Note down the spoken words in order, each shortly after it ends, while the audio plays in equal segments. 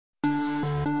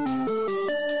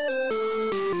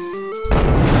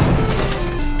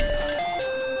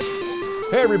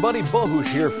Hey everybody, Bohush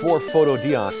here for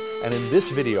Fotodiox, and in this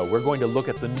video we're going to look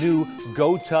at the new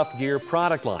GoTough gear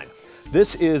product line.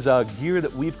 This is gear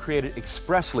that we've created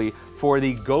expressly for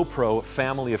the GoPro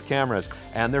family of cameras,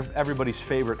 and they're everybody's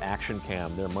favorite action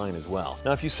cam. They're mine as well.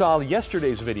 Now, if you saw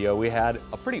yesterday's video, we had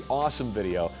a pretty awesome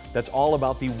video that's all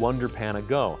about the WonderPana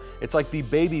Go. It's like the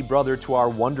baby brother to our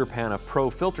WonderPana Pro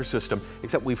filter system,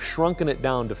 except we've shrunken it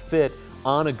down to fit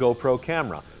on a GoPro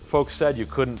camera. Folks said you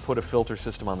couldn't put a filter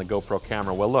system on the GoPro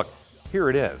camera. Well, look, here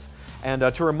it is. And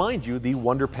to remind you, the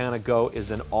WonderPana Go is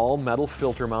an all-metal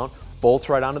filter mount, bolts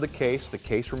right onto the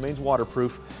case remains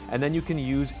waterproof, and then you can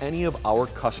use any of our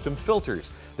custom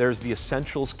filters. There's the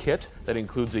Essentials kit that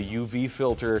includes a UV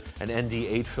filter, an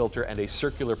ND8 filter, and a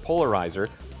circular polarizer,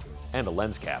 and a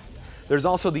lens cap. There's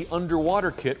also the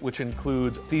Underwater kit, which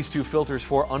includes these two filters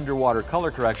for underwater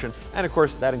color correction, and of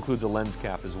course that includes a lens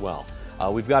cap as well.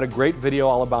 We've got a great video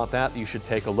all about that you should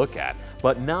take a look at.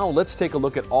 But now let's take a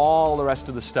look at all the rest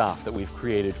of the stuff that we've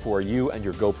created for you and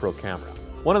your GoPro camera.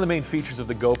 One of the main features of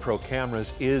the GoPro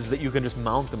cameras is that you can just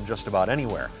mount them just about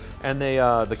anywhere. And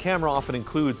the camera often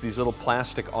includes these little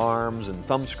plastic arms and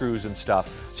thumb screws and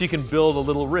stuff, so you can build a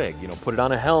little rig, put it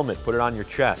on a helmet, put it on your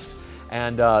chest.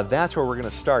 And that's where we're going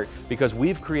to start, because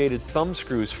we've created thumb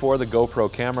screws for the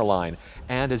GoPro camera line.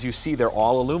 And as you see, they're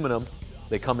all aluminum.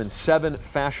 They come in 7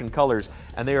 fashion colors,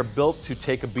 and they are built to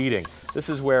take a beating. This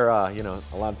is where, a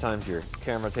lot of times your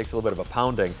camera takes a little bit of a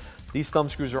pounding. These thumb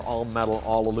screws are all metal,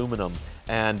 all aluminum,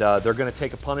 and they're going to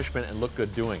take a punishment and look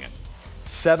good doing it.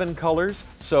 7 colors,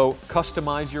 so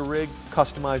customize your rig,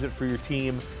 customize it for your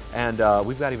team, and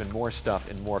we've got even more stuff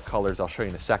in more colors I'll show you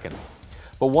in a second.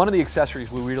 But one of the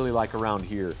accessories we really like around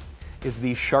here is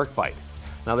the Shark Bite.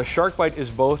 Now, the Shark Bite is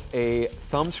both a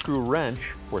thumb screw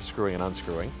wrench for screwing and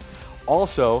unscrewing.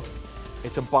 Also,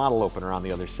 it's a bottle opener on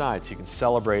the other side, so you can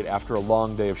celebrate after a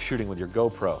long day of shooting with your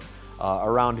GoPro.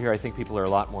 Around here, I think people are a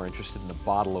lot more interested in the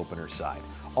bottle opener side.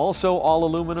 Also, all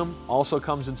aluminum, also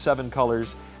comes in 7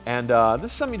 colors, and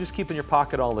this is something you just keep in your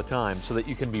pocket all the time so that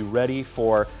you can be ready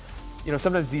for,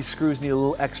 sometimes these screws need a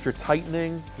little extra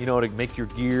tightening, to make your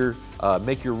gear,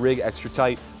 make your rig extra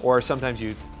tight, or sometimes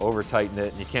you over-tighten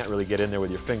it and you can't really get in there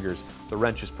with your fingers. The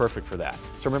wrench is perfect for that.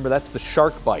 So remember, that's the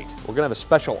Shark Bite. We're gonna have a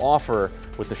special offer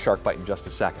with the Shark Bite in just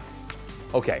a second.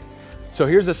 Okay, so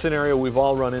here's a scenario we've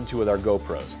all run into with our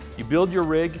GoPros. You build your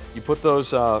rig, you put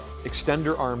those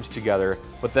extender arms together,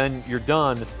 but then you're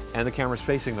done and the camera's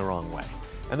facing the wrong way.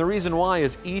 And the reason why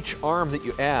is each arm that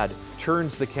you add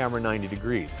turns the camera 90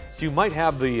 degrees. So you might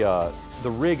have the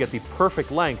rig at the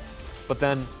perfect length, but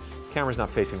then the camera's not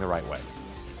facing the right way.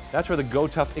 That's where the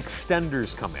GoTough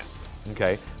extenders come in,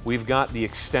 okay? We've got the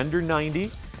Extender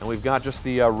 90, and we've got just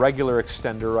the regular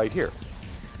extender right here.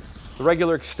 The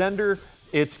regular extender,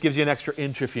 it gives you an extra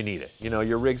inch if you need it.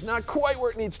 Your rig's not quite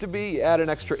where it needs to be, you add an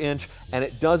extra inch, and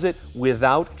it does it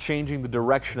without changing the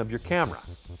direction of your camera.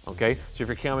 Okay, so if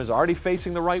your camera is already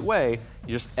facing the right way,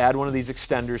 you just add one of these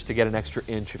extenders to get an extra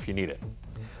inch if you need it.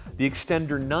 The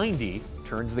Extender 90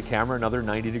 turns the camera another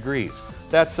 90 degrees.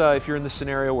 That's if you're in the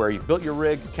scenario where you've built your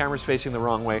rig, camera's facing the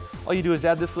wrong way, all you do is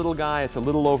add this little guy, it's a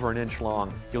little over an inch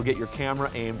long, you'll get your camera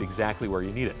aimed exactly where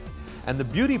you need it. And the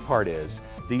beauty part is,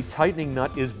 the tightening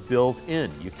nut is built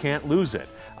in. You can't lose it.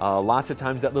 Lots of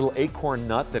times that little acorn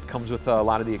nut that comes with a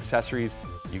lot of the accessories,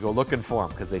 you go looking for them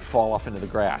because they fall off into the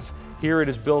grass. Here it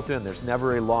is built in. There's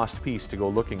never a lost piece to go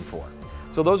looking for.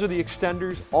 So those are the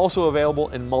extenders, also available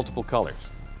in multiple colors.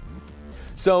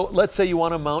 So let's say you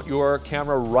want to mount your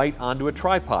camera right onto a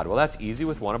tripod. Well, that's easy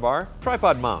with one of our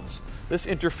tripod mounts. This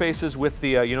interfaces with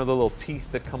the, the little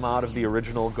teeth that come out of the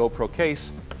original GoPro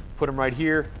case. Put them right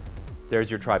here. There's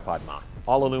your tripod mount.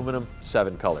 All aluminum,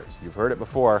 7 colors. You've heard it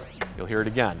before, you'll hear it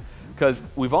again. Because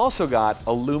we've also got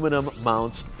aluminum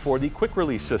mounts for the quick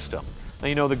release system.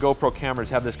 Now, the GoPro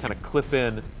cameras have this kind of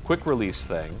clip-in quick release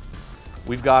thing.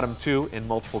 We've got them too in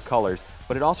multiple colors,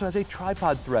 but it also has a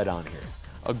tripod thread on here.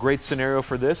 A great scenario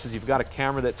for this is you've got a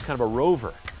camera that's kind of a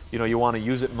rover. You want to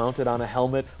use it mounted on a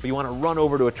helmet, but you want to run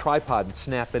over to a tripod and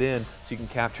snap it in so you can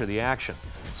capture the action.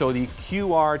 So the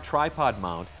QR tripod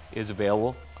mount is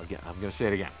available. Again, I'm going to say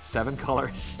it again, 7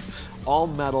 colors, all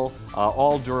metal,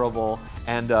 all durable,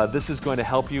 and this is going to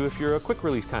help you if you're a quick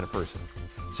release kind of person.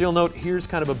 So you'll note here's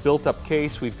kind of a built-up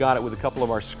case. We've got it with a couple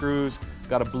of our screws,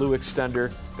 got a blue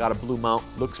extender, got a blue mount.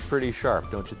 Looks pretty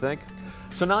sharp, don't you think?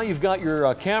 So now you've got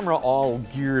your camera all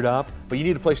geared up, but you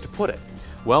need a place to put it.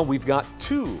 Well, we've got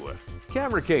 2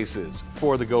 camera cases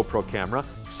for the GoPro camera,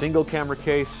 single camera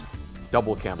case,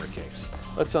 double camera case.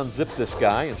 Let's unzip this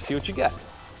guy and see what you get.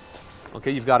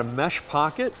 Okay, you've got a mesh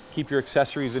pocket, keep your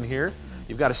accessories in here.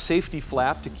 You've got a safety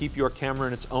flap to keep your camera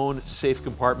in its own safe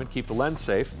compartment, keep the lens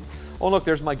safe. Oh look,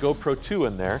 there's my GoPro 2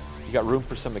 in there. You got room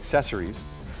for some accessories.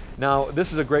 Now,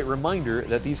 this is a great reminder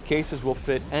that these cases will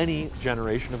fit any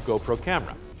generation of GoPro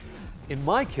camera. In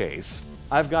my case,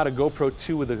 I've got a GoPro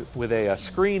 2 with a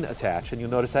screen attached, and you'll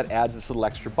notice that adds this little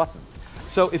extra button.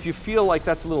 So if you feel like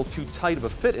that's a little too tight of a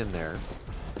fit in there,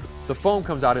 the foam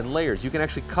comes out in layers. You can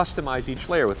actually customize each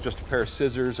layer with just a pair of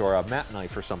scissors or a mat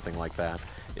knife or something like that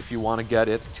if you want to get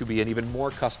it to be an even more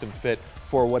custom fit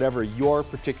for whatever your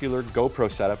particular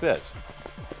GoPro setup is.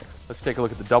 Let's take a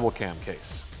look at the double cam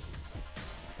case.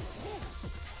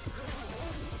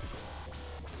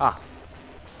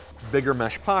 Bigger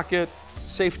mesh pocket,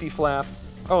 safety flap.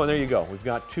 Oh, and there you go. We've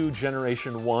got 2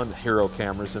 Generation 1 Hero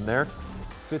cameras in there.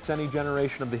 Fits any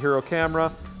generation of the Hero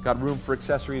camera. Got room for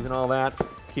accessories and all that.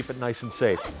 Keep it nice and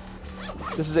safe.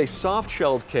 This is a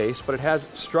soft-shelled case, but it has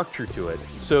structure to it.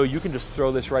 So you can just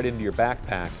throw this right into your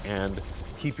backpack and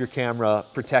keep your camera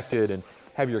protected and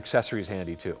have your accessories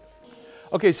handy too.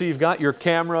 Okay, so you've got your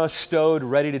camera stowed,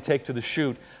 ready to take to the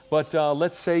shoot, but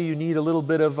let's say you need a little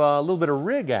bit of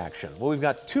rig action. Well, we've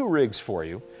got 2 rigs for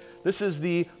you. This is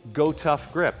the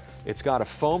GoTough grip. It's got a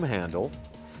foam handle.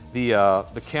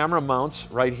 The camera mounts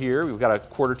right here. We've got a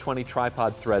 1/4-20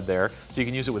 tripod thread there, so you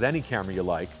can use it with any camera you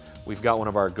like. We've got one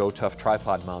of our GoTough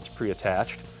tripod mounts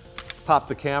pre-attached. Pop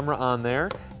the camera on there,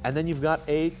 and then you've got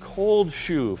a cold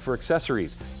shoe for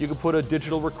accessories. You can put a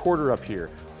digital recorder up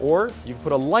here, or you can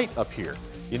put a light up here.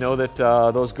 You know that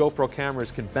those GoPro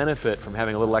cameras can benefit from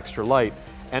having a little extra light,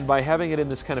 and by having it in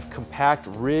this kind of compact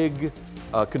rig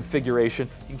configuration,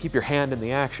 you can keep your hand in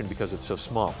the action because it's so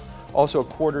small. Also a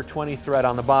 1/4-20 thread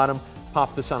on the bottom.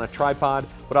 Pop this on a tripod.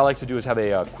 What I like to do is have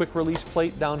a quick release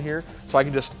plate down here, so I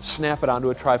can just snap it onto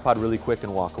a tripod really quick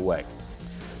and walk away.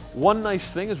 One nice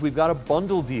thing is we've got a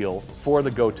bundle deal for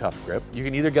the GoTough grip. You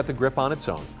can either get the grip on its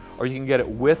own, or you can get it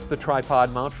with the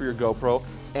tripod mount for your GoPro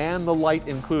and the light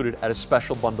included at a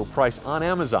special bundle price on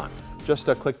Amazon. Just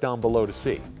click down below to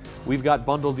see. We've got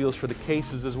bundle deals for the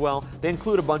cases as well. They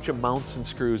include a bunch of mounts and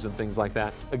screws and things like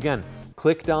that. Again,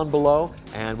 click down below,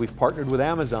 and we've partnered with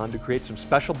Amazon to create some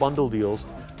special bundle deals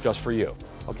just for you.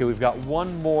 Okay, we've got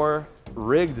one more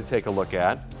rig to take a look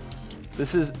at.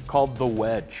 This is called the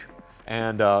Wedge,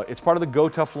 and it's part of the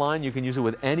GoTough line. You can use it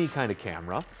with any kind of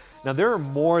camera. Now, there are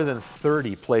more than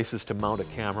 30 places to mount a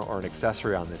camera or an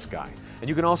accessory on this guy, and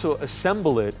you can also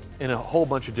assemble it in a whole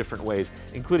bunch of different ways,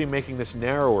 including making this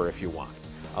narrower if you want.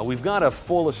 We've got a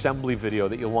full assembly video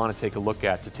that you'll want to take a look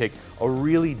at to take a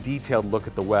really detailed look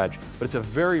at the Wedge, but it's a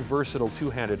very versatile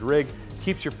 2-handed rig,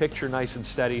 keeps your picture nice and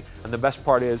steady, and the best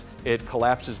part is it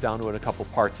collapses down to a couple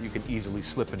parts that you can easily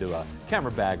slip into a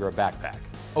camera bag or a backpack.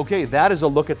 Okay, that is a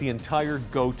look at the entire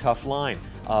GoTough line.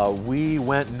 We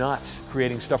went nuts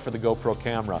creating stuff for the GoPro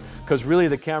camera because really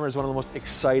the camera is one of the most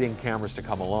exciting cameras to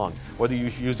come along. Whether you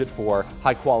use it for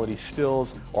high quality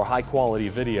stills or high quality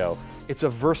video, it's a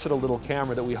versatile little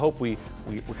camera that we hope we're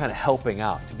kind of helping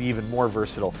out to be even more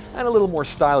versatile and a little more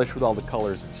stylish with all the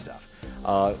colors and stuff.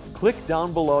 Click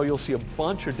down below, you'll see a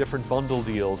bunch of different bundle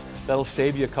deals that'll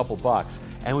save you a couple bucks.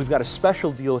 And we've got a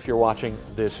special deal if you're watching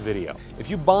this video. If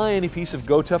you buy any piece of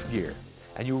GoTough gear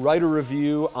and you write a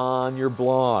review on your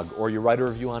blog, or you write a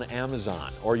review on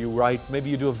Amazon, or maybe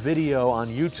you do a video on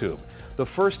YouTube, the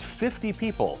first 50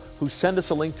 people who send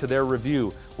us a link to their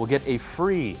review will get a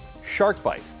free shark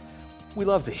bite. We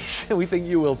love these. We think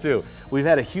you will too. We've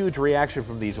had a huge reaction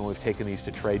from these when we've taken these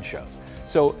to trade shows.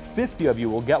 So 50 of you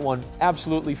will get one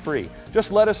absolutely free.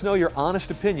 Just let us know your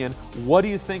honest opinion. What do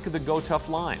you think of the GoTough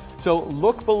line? So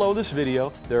look below this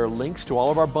video. There are links to all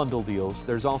of our bundle deals.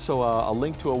 There's also a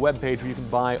link to a webpage where you can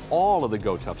buy all of the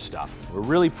GoTough stuff. We're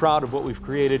really proud of what we've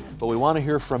created, but we want to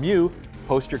hear from you.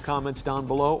 Post your comments down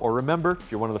below, or remember,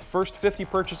 if you're one of the first 50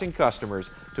 purchasing customers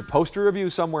to post a review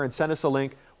somewhere and send us a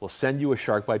link, we'll send you a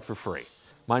shark bite for free.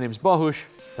 My name's Bahush.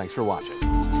 Thanks for watching.